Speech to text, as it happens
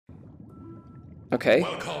Okay.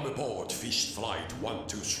 Welcome aboard Fish Flight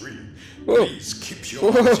 123. Whoa. Please keep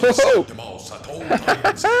your eyes inside the mouse at all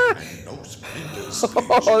times and no splinters.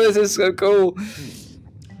 Oh, this is so cool.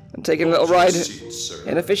 I'm taking a little ride Seat, sir.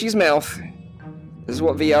 in a fishy's mouth. This is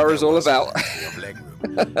what VR is all about.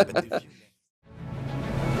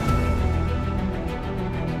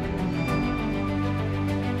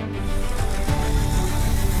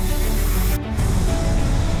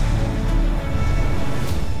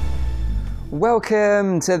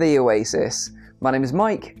 Welcome to the Oasis. My name is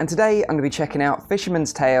Mike, and today I'm going to be checking out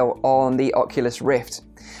Fisherman's Tale on the Oculus Rift.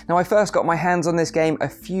 Now, I first got my hands on this game a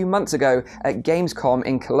few months ago at Gamescom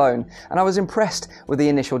in Cologne, and I was impressed with the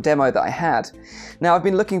initial demo that I had. Now, I've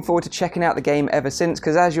been looking forward to checking out the game ever since,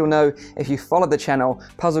 because as you'll know, if you follow the channel,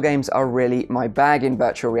 puzzle games are really my bag in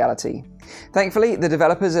virtual reality. Thankfully, the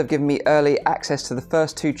developers have given me early access to the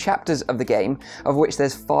first 2 chapters of the game, of which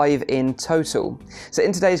there's 5 in total. So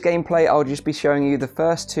in today's gameplay, I'll just be showing you the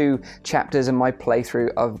first 2 chapters and my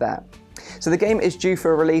playthrough of that. So the game is due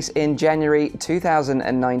for a release in January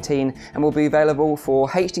 2019 and will be available for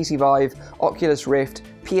HTC Vive, Oculus Rift,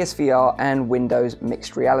 PSVR and Windows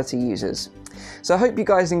Mixed Reality users. So I hope you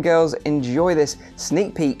guys and girls enjoy this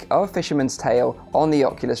sneak peek of Fisherman's Tale on the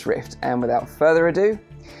Oculus Rift, and without further ado,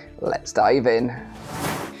 let's dive in.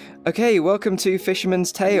 Okay, welcome to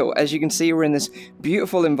Fisherman's Tale. As you can see, we're in this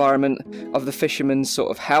beautiful environment of the fisherman's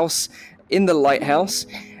sort of house in the lighthouse.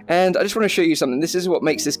 And I just want to show you something. This is what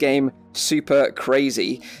makes this game super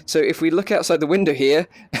crazy. So if we look outside the window here,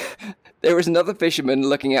 there is another fisherman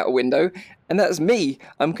looking out a window, and that's me.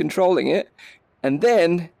 I'm controlling it. And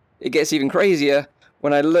then it gets even crazier.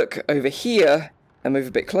 When I look over here and move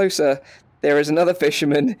a bit closer, there is another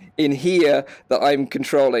fisherman in here that I'm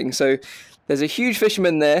controlling. So there's a huge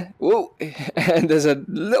fisherman there, whoa, and there's a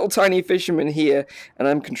little tiny fisherman here, and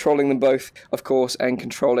I'm controlling them both, of course, and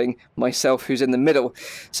controlling myself, who's in the middle.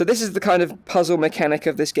 So this is the kind of puzzle mechanic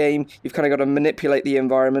of this game. You've kind of got to manipulate the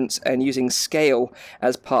environments and using scale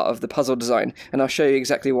as part of the puzzle design, and I'll show you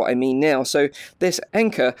exactly what I mean now. So this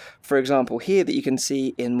anchor, for example, here that you can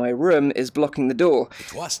see in my room is blocking the door.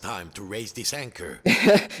 It was time to raise this anchor.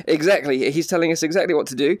 Exactly, he's telling us exactly what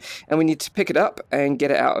to do, and we need to pick it up and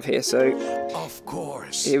get it out of here. So Of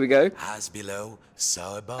course. here we go. As below,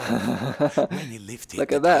 so above. When he lifted Look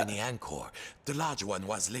the at that. tiny anchor, the large one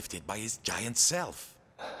was lifted by his giant self.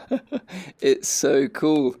 It's so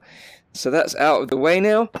cool. So that's out of the way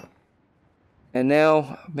now. And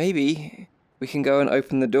now maybe we can go and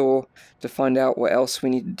open the door to find out what else we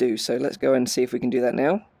need to do. So let's go and see if we can do that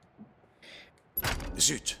now.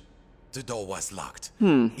 Zut! The door was locked.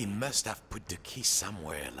 He must have put the key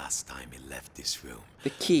somewhere last time he left this room. The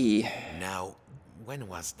key. Now, when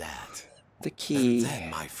was that? The key. And then,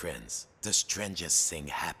 my friends, the strangest thing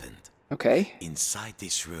happened. Okay. Inside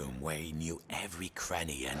this room, where he knew every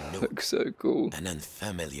cranny and nook, Looks so cool. an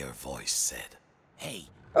unfamiliar voice said, Hey,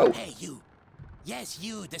 Oh. hey, you. Yes,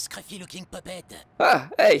 you, the scruffy-looking puppet. Ah,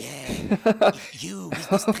 hey. Yeah, you with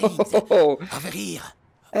the strings. Oh, Over here.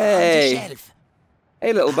 Hey. On the shelf.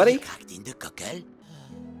 hey, little Are buddy. you cracked in the cockle?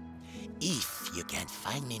 If you can't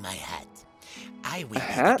find me my hat, I will be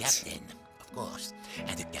hat? the captain, of course.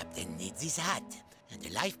 And the captain needs his hat and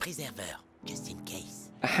a life preserver, just in case.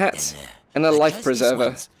 A hat Then, and a life just this preserver.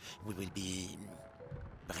 once, we will be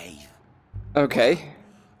brave. Okay.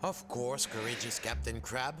 "Of course, courageous Captain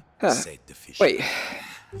Crab," Huh. said the fish. Wait,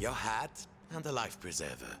 Your hat and a life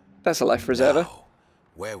preserver. that's a life preserver. Now,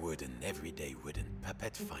 where would an everyday wooden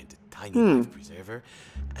puppet find a tiny Hmm. life preserver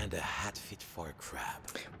and a hat fit for a crab?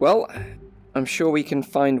 Well, I'm sure we can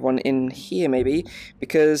find one in here maybe,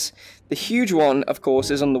 because the huge one, of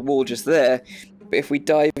course, is on the wall just there. But if we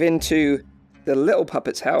dive into the little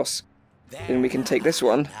puppet's house, then we can take this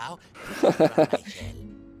one. Now, Michael,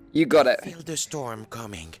 You got it. Feel the storm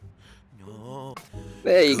coming. no,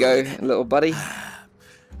 There you go, little buddy.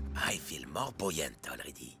 I feel more buoyant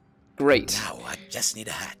already. Great. Now I just need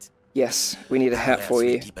a hat. Yes, we need a How hat else for will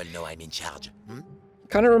you. people know I'm in charge.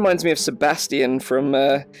 Kind of reminds me of Sebastian from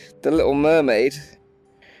The Little Mermaid.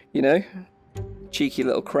 You know? Cheeky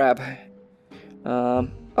little crab.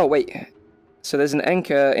 Oh, wait. So there's an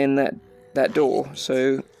anchor in that door, so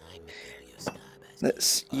I'm a curious crab, as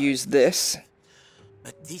let's use this.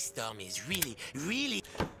 But this storm is really...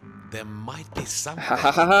 There might be something Ha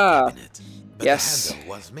ha ha ha. in it, but Yes. the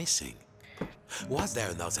handle was missing. Was there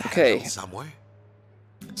another Okay. handle somewhere?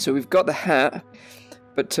 So we've got the hat,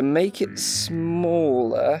 but to make it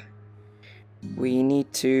smaller, we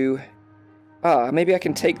need to... maybe I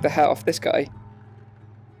can take the hat off this guy.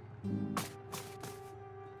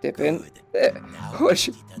 Dip in. Good. There. Now Push.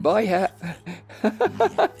 put it Bye, under hat. I am very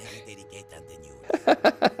delicate and tenuous.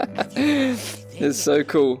 But you know, It's so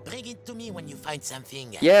cool. Bring it to me when you find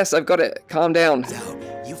something. Yes, I've got it. Calm down. So,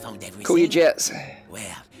 you found everything? Cool your jets. Well,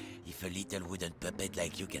 if a little wooden puppet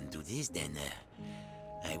like you can do this, then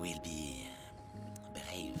I will be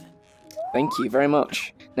brave. Thank you very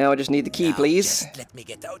much. Now I just need the key, Now, please. Just let me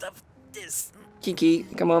get out of this. Key,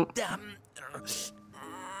 come on. Damn.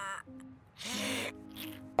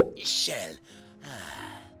 Shell.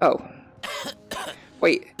 Oh.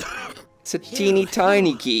 Wait. It's a teeny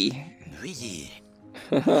tiny key. Really?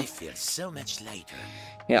 I feel so much lighter.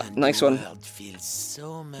 Yeah, and nice the one. world feels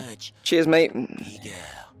so much Cheers, mate. bigger.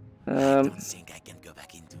 I Um, don't think I can go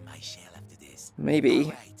back into my shell after this. maybe.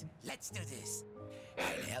 Alright, let's do this.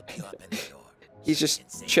 I'll help you open the door. He's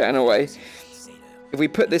just chatting away. Sailor, If we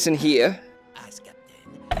put this in here, as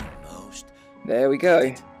captain, most. there we go.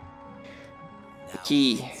 Now,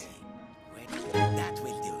 Key. let's see. Wait, that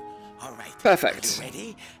will do. Alright. Perfect. Are you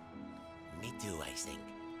ready? Me too, I think.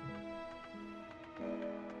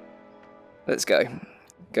 Let's go.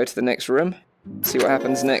 Go to the next room. See what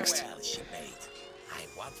happens next. Well, shipmate, I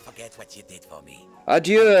won't forget what you did for me.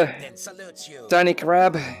 Adieu, Then salutes you. tiny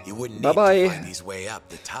crab. He would need Bye-bye. to find his way up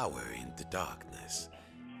the tower in the darkness.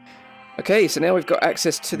 Okay, so now we've got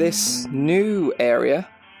access to this new area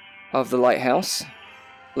of the lighthouse.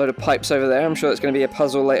 A load of pipes over there. I'm sure it's going to be a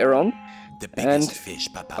puzzle later on. The biggest And- fish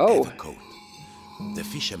Papa oh. ever caught. The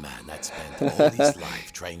fisherman had spent all his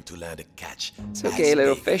life trying to learn to catch. It's okay, as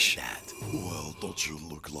little big as fish. that. Well, don't you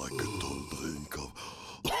look like a ton drink of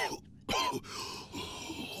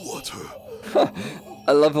water?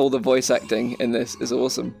 I love all the voice acting in this. It's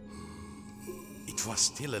awesome. It was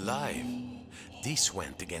still alive. This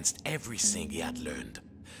went against everything he had learned.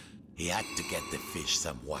 He had to get the fish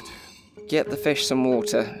some water. Get the fish some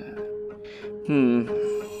water.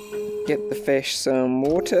 Get the fish some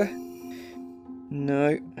water.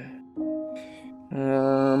 No.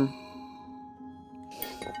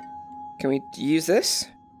 Can we use this?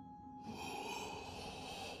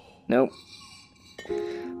 Nope.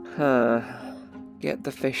 Get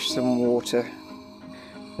the fish some water.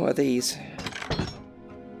 What are these?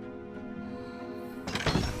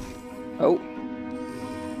 Oh.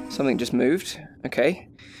 Something just moved. Okay.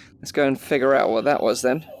 Let's go and figure out what that was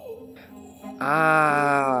then.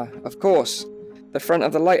 Ah, of course. The front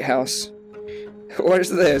of the lighthouse. What is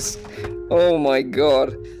this? Oh my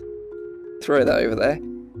god. Throw that over there.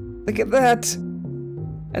 Look at that!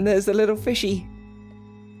 And there's the little fishy.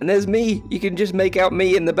 And there's me. You can just make out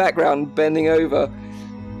me in the background bending over.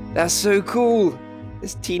 That's so cool.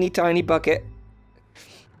 This teeny tiny bucket.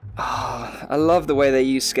 Ah, I love the way they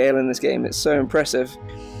use scale in this game. It's so impressive.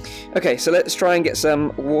 Okay, so let's try and get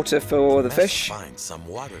some water for the Let's fish. find some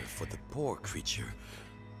water for the poor creature.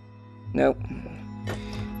 Nope.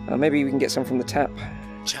 Maybe we can get some from the tap.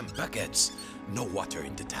 Chum buckets. No water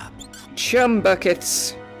in the tap. Chum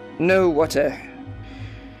buckets, no water.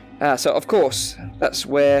 So of course, that's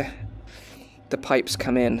where the pipes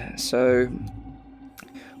come in. So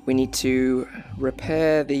we need to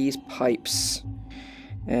repair these pipes.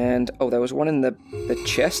 And, oh, there was one in the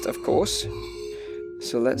chest, of course.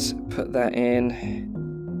 So let's put that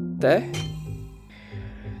in there.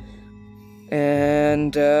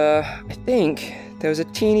 And I think there was a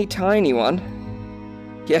teeny tiny one.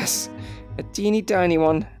 Yes, a teeny tiny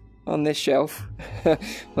one on this shelf. Well,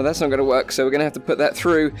 that's not going to work, so we're going to have to put that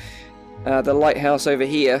through the lighthouse over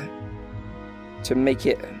here to make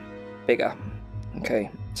it bigger.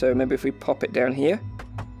 Okay, so maybe if we pop it down here.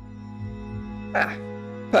 Ah,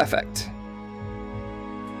 perfect.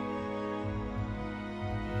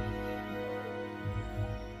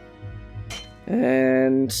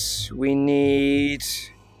 And we need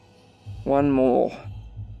one more.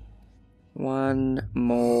 One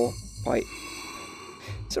more pipe.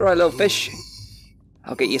 It's alright, little fish.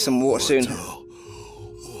 I'll get you some water soon.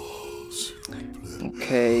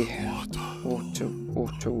 Okay. Water,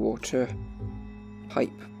 water, water.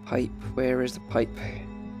 Pipe, pipe. Where is the pipe?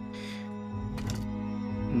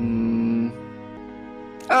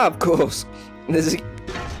 Ah, of course.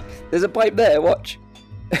 There's a pipe there, watch.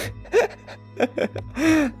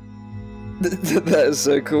 That is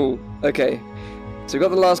so cool. Okay. So we've got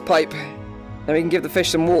the last pipe. Now we can give the fish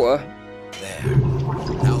some water. There.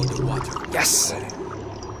 Now the water. Yes!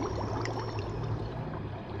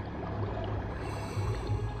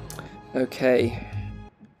 Okay.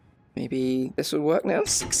 Maybe this will work now?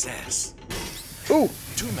 Success. Ooh!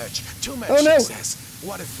 Too much Oh, no. success.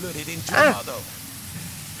 Water flooded into Ah. Mother.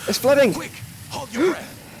 It's flooding! Quick, hold your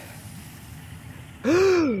breath.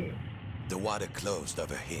 The water closed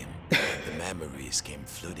over him, and the memories came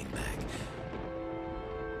flooding back.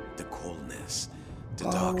 The coolness, the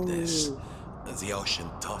darkness, The ocean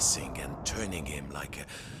tossing and turning him like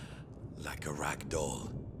a rag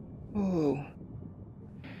doll. Ooh.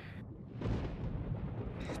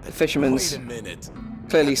 The fisherman's Wait a minute.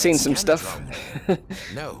 clearly seen Puppets some can stuff. drown.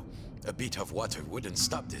 No, a bit of water wouldn't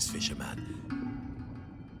stop this fisherman.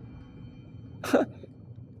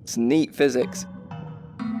 It's neat physics.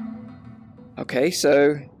 Okay,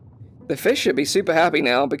 so the fish should be super happy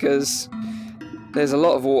now because there's a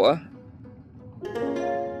lot of water.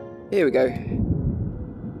 Here we go.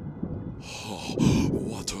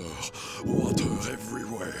 Water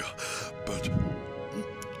everywhere. But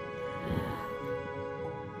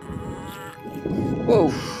Whoa.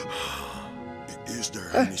 is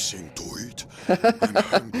there anything to eat?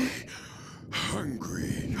 I'm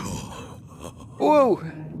hungry. Whoa.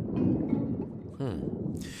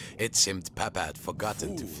 It seemed Papa had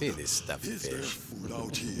forgotten to feed his stuffed Is there fish. food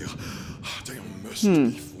out here? There must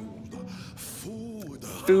be food.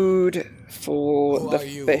 Food for Who the are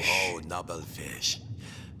you, fish. oh noble fish?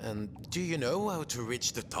 And do you know how to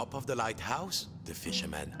reach the top of the lighthouse? The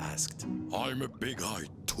fisherman asked. I'm a big-eyed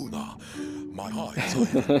tuna. My eyes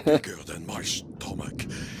are bigger than my stomach.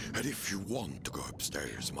 And if you want to go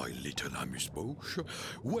upstairs, my little amuse-bouche,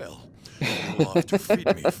 well, you'll have to feed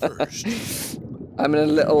me first. I'm in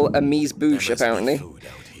a little amuse-bouche There must be apparently. food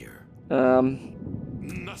out here.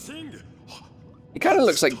 Nothing? He kind of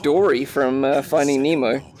looks like Dory from Finding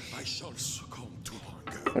Nemo. I shall succumb to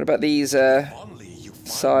hunger. What about these Only you find me some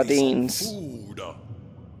sardines? food.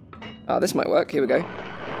 Oh, this might work. Here we go.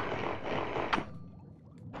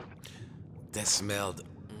 They smelled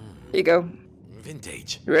Here you go.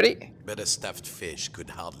 vintage, You ready? but a stuffed fish could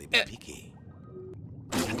hardly be picky.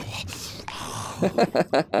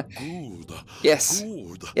 Good. Yes.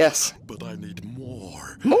 Good. Yes. But I need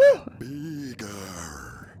more. More?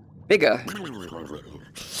 Bigger. Bigger.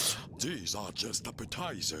 These are just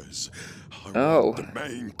appetizers. I Oh. want the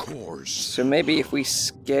main course. So maybe if we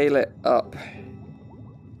scale it up.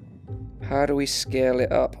 How do we scale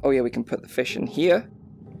it up? Oh yeah, we can put the fish in here.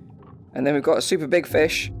 And then we've got a super big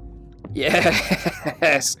fish.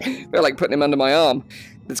 Yes! I feel like putting him under my arm.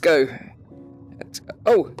 Let's go.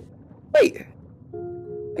 Oh! Wait!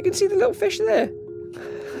 I can see the little fish there.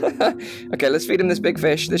 Okay, let's feed him this big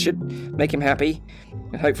fish. This should make him happy.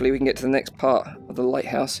 And hopefully we can get to the next part of the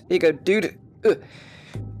lighthouse. Here you go, dude.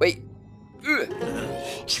 Wait.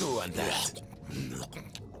 Chew on that.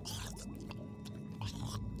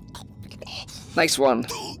 Nice one.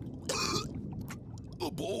 A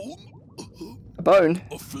bone? A bone?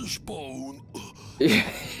 A fish bone?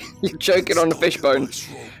 You're choking on the fish bone.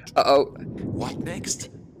 Uh-oh. What next?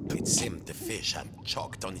 It seemed the fish had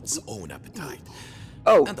choked on its own appetite.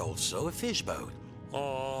 Oh. And also a fish bone.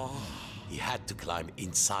 He had to climb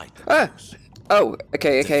inside the Ah. house. Oh,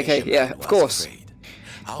 okay. The fisherman Yeah, of was course. afraid.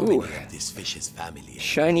 How Ooh. many of this fish's family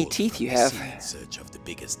Shiny would teeth you from the have. sea in search of the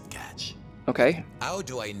biggest catch? Okay. How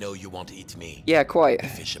do I know you won't eat me? Yeah, quite. The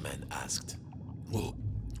fisherman asked. Well,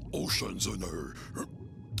 oceans and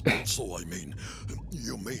so I mean,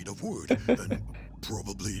 you're made of wood and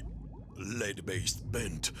probably lead-based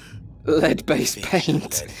bent. Lead-based Fish paint.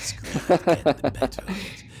 let its greed get the better of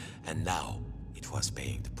it, and now it was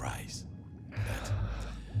paying the price. But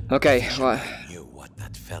Okay, well, I knew what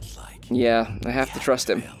that felt like. yeah, I have He to had trust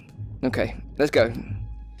him. help. Okay, let's go.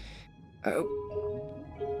 Oh.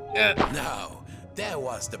 Now, there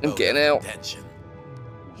was the I'm bone getting of out. contention.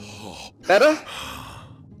 Better?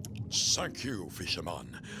 Thank you,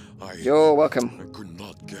 fisherman. You're welcome. I could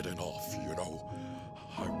not get enough, you know.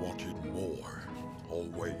 I wanted more,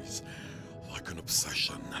 always, like an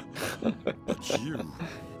obsession. But you,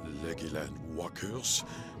 Leggyland walkers,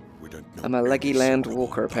 we don't know. I'm a leggy land anything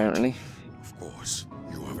walker, about that. apparently. Of course,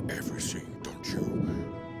 you have everything, don't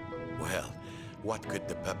you? Well, what could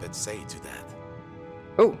the puppet say to that?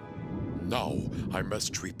 Oh, Now I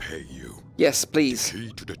must repay you. yes, The please.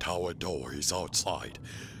 key to the tower door is outside.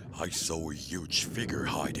 I saw a huge figure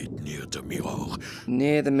hide it near the mirror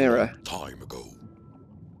Near the mirror. time ago.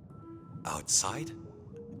 Outside?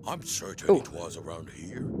 I'm certain Oh. it was around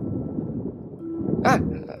here. Ah,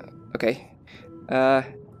 okay.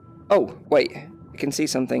 Oh, wait. I can see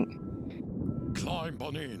something. Climb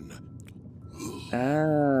on in.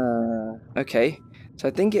 Ah, okay. So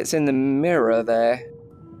I think it's in the mirror there.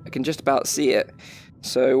 I can just about see it.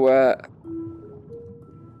 So,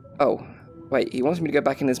 oh, wait, he wants me to go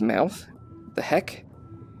back in his mouth? The heck?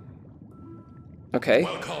 Okay.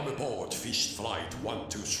 Welcome aboard Fish Flight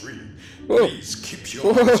 123. Whoa. Please keep your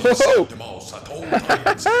Whoa. eyes inside the mouth at all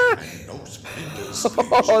times and no splinters,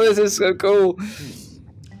 please. Oh, this is so cool.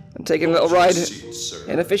 I'm taking a little ride Sit,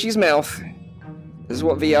 sir. in a fishy's mouth. This is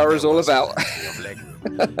what VR is all about. Plenty of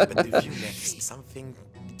legroom, but the view next something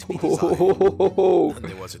to be desired. And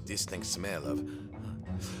there was a distinct smell of,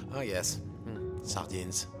 oh yes,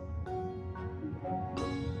 sardines.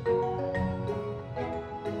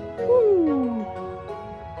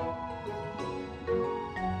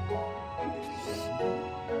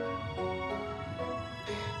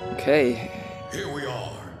 Okay. Here we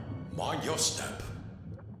are. Mind your step.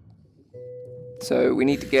 So we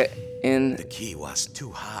need to get in. The key was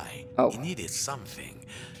too high. Oh. He needed something.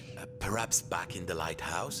 Perhaps back in the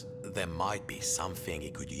lighthouse, there might be something he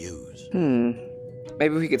could use.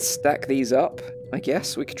 Maybe we could stack these up. I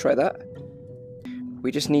guess we could try that.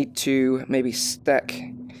 We just need to maybe stack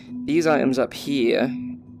these items up here,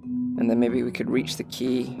 and then maybe we could reach the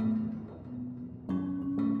key.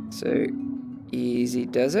 So easy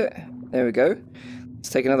does it. There we go. Let's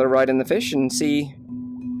take another ride in the fish and see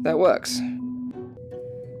if that works.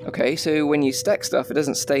 Okay, so when you stack stuff, it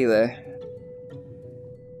doesn't stay there.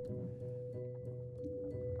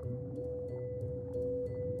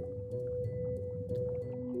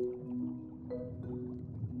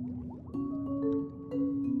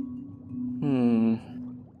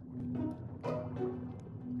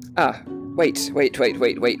 Ah, wait.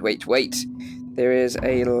 There is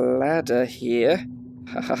a ladder here.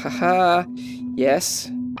 Ha ha ha ha.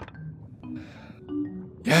 Yes.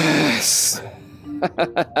 Yes!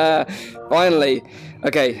 Finally!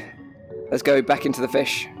 Okay, let's go back into the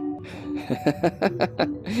fish.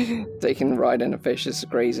 Taking a ride in a fish is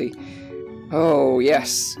crazy. Oh,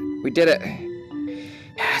 yes! We did it!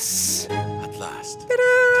 Yes! At last, time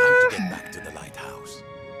to get back to the lighthouse.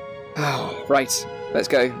 Oh, right. Let's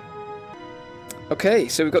go. Okay,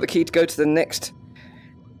 so we've got the key to go to the next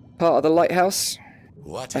part of the lighthouse.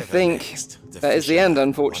 Whatever I think next, that is the end,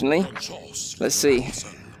 unfortunately. Sauce, Let's see.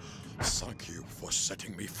 Thank you for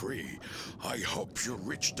setting me free. I hope you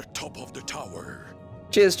reach the top of the tower.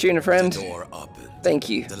 Cheers, tuna friend. The door opened. Thank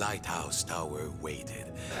you. The lighthouse tower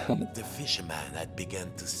waited. The fisherman had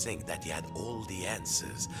begun to think that he had all the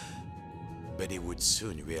answers, but he would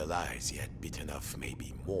soon realize he had bitten off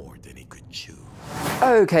maybe more than he could chew.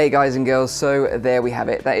 Okay guys and girls, so there we have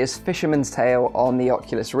it. That is Fisherman's Tale on the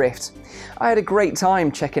Oculus Rift. I had a great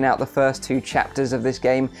time checking out the first 2 chapters of this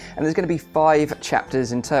game, and there's going to be 5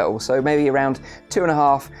 chapters in total, so maybe around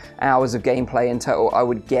 2.5 hours of gameplay in total, I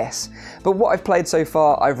would guess. But what I've played so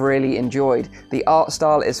far, I've really enjoyed. The art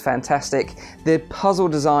style is fantastic. The puzzle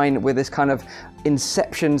design with this kind of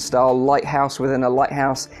Inception style lighthouse within a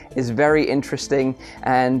lighthouse is very interesting,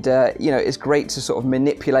 and you know, it's great to sort of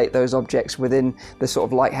manipulate those objects within the sort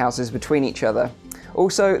of lighthouses between each other.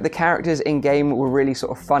 Also, the characters in game were really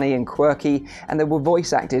sort of funny and quirky, and they were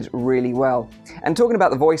voice acted really well. And talking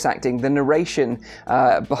about the voice acting, the narration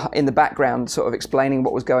in the background sort of explaining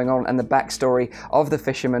what was going on and the backstory of the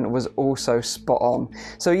fisherman was also spot on.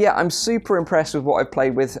 So yeah, I'm super impressed with what I've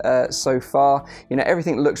played with so far. You know,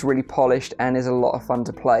 everything looks really polished and is a lot of fun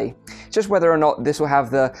to play. Just whether or not this will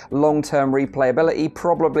have the long-term replayability,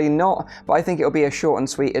 probably not, but I think it'll be a short and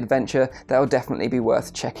sweet adventure that'll definitely be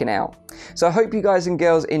worth checking out. So I hope you guys and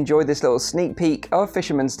girls enjoyed this little sneak peek of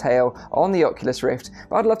Fisherman's Tale on the Oculus Rift,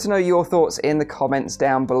 but I'd love to know your thoughts in the comments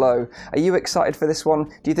down below. Are you excited for this one?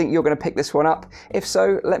 Do you think you're going to pick this one up? If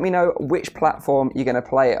so, let me know which platform you're going to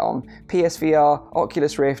play it on. PSVR,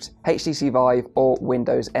 Oculus Rift, HTC Vive, or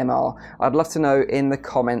Windows MR. I'd love to know in the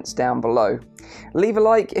comments down below. Leave a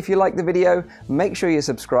like if you like the video, make sure you're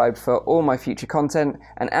subscribed for all my future content,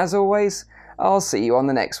 and as always, I'll see you on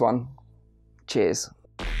the next one. Cheers.